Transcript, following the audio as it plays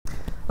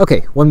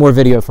Okay, one more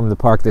video from the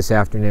park this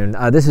afternoon.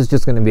 This is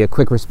just going to be a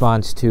quick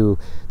response to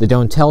the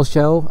Don't Tell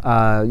show.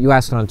 You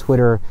asked on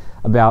Twitter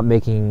about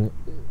making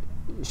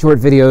short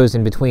videos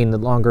in between the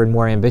longer and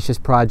more ambitious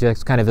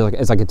projects, kind of like,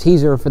 as like a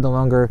teaser for the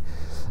longer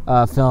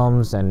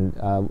films, and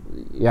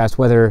you asked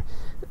whether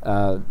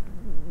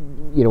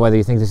whether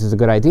you think this is a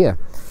good idea.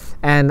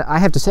 And I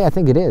have to say, I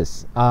think it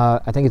is.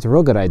 I think it's a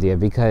real good idea,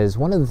 because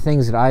one of the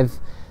things that I've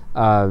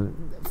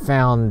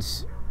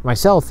found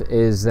myself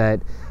is that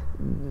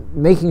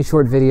making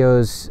short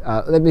videos,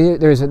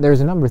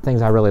 there's a number of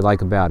things I really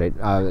like about it,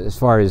 as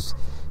far as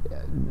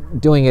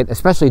doing it,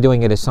 especially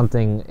doing it as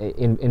something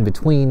in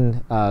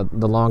between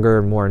the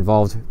longer, more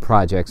involved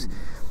projects.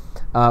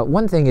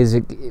 One thing is,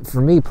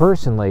 for me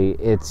personally,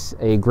 it's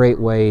a great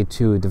way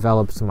to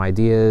develop some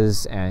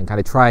ideas and kind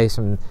of try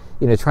some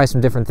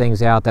different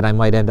things out that I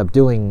might end up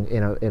doing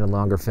in a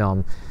longer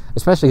film,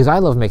 especially because I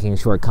love making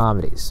short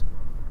comedies.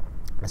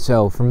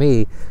 So for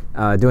me,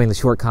 doing the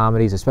short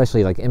comedies,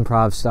 especially like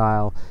improv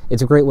style,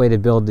 it's a great way to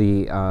build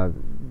the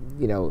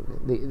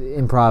the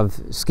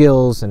improv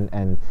skills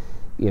and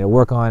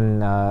work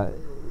on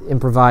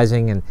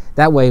improvising. And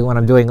that way, when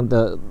I'm doing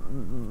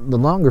the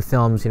longer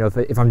films,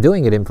 if I'm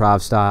doing it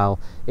improv style,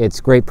 it's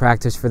great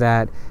practice for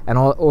that.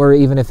 Or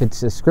even if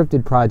it's a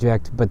scripted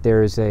project, but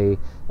there's the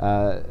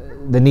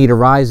need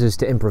arises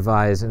to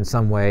improvise in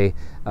some way,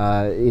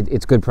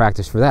 it's good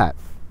practice for that.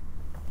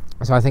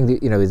 So I think that,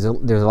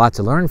 there's a lot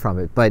to learn from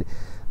it. But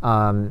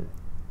then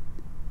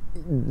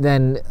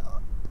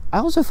I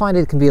also find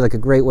it can be like a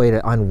great way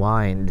to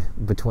unwind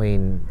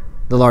between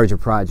the larger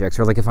projects.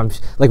 Or like if I'm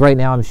like right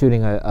now I'm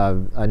shooting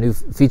a new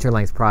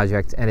feature-length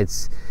project, and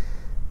it's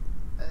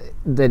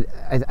that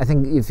I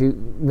think if you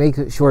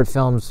make short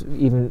films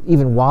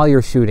even while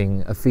you're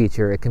shooting a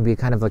feature, it can be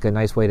kind of like a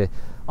nice way to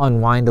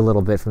unwind a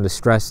little bit from the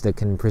stress that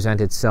can present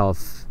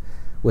itself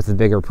with the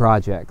bigger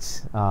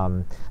projects.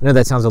 I know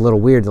that sounds a little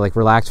weird to like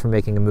relax from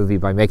making a movie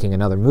by making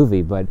another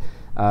movie, but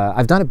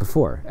I've done it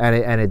before,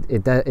 and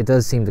it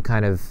does seem to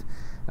kind of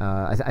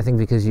I think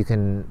because you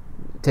can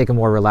take a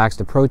more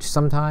relaxed approach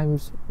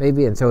sometimes,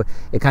 maybe, and so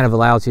it kind of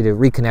allows you to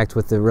reconnect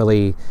with the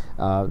really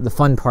the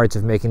fun parts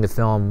of making the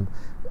film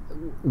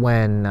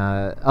when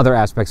other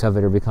aspects of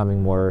it are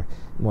becoming more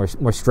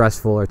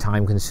stressful or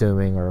time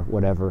consuming or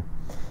whatever.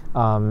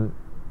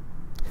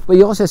 But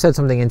you also said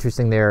something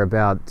interesting there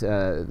about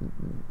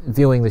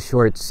viewing the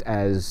shorts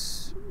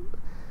as,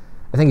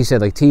 I think you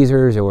said like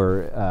teasers,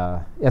 or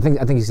I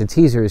think you said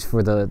teasers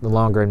for the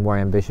longer and more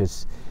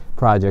ambitious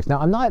projects. Now,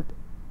 I'm not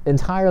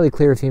entirely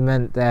clear if you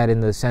meant that in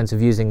the sense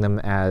of using them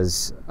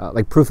as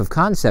like proof of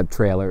concept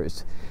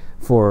trailers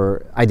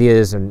for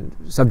ideas and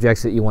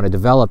subjects that you want to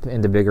develop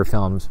into bigger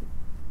films,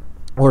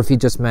 or if you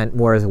just meant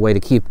more as a way to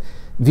keep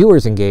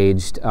viewers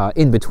engaged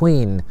in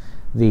between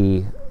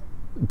the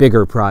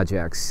bigger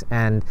projects.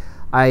 And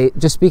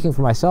just speaking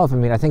for myself, I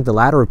mean, I think the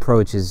latter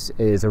approach is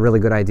a really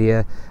good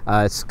idea.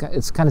 It's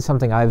kind of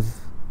something I've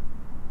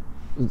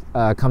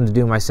come to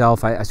do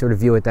myself. I sort of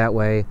view it that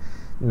way,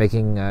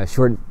 making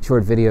short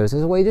videos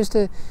as a way just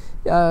to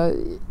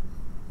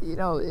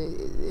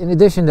in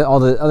addition to all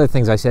the other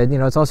things I said,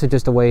 it's also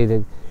just a way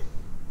to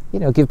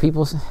give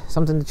people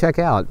something to check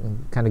out,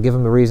 and kind of give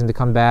them a reason to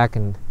come back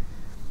and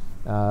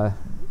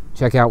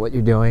check out what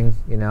you're doing.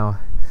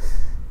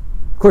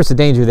 Of course, the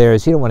danger there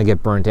is you don't want to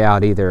get burnt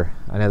out either.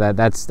 I know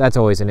that's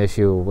always an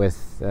issue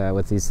with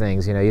these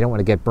things. You don't want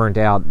to get burnt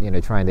out,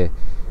 trying to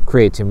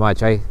create too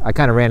much. I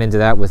kind of ran into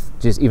that with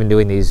just even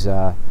doing these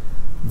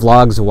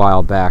vlogs a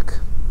while back.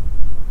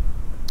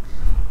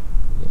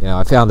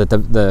 I found that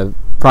the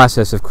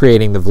process of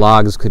creating the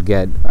vlogs could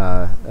get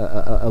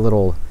a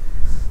little,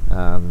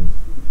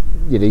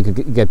 you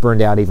could get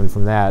burned out even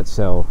from that.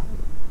 So,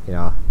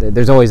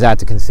 there's always that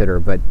to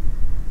consider. But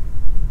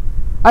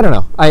I don't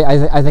know.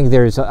 I think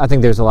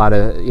there's a lot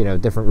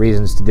of different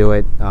reasons to do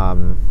it.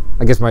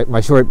 I guess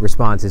my short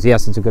response is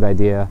yes, it's a good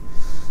idea.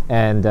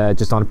 And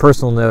just on a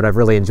personal note, I've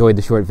really enjoyed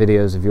the short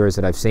videos of yours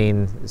that I've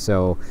seen.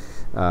 So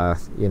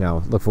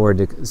look forward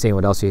to seeing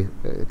what else you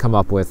come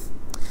up with.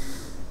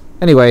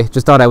 Anyway,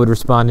 just thought I would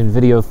respond in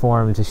video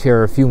form to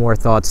share a few more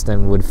thoughts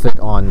than would fit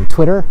on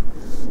Twitter.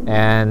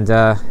 And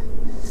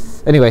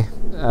anyway,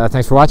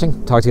 thanks for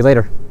watching. Talk to you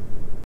later.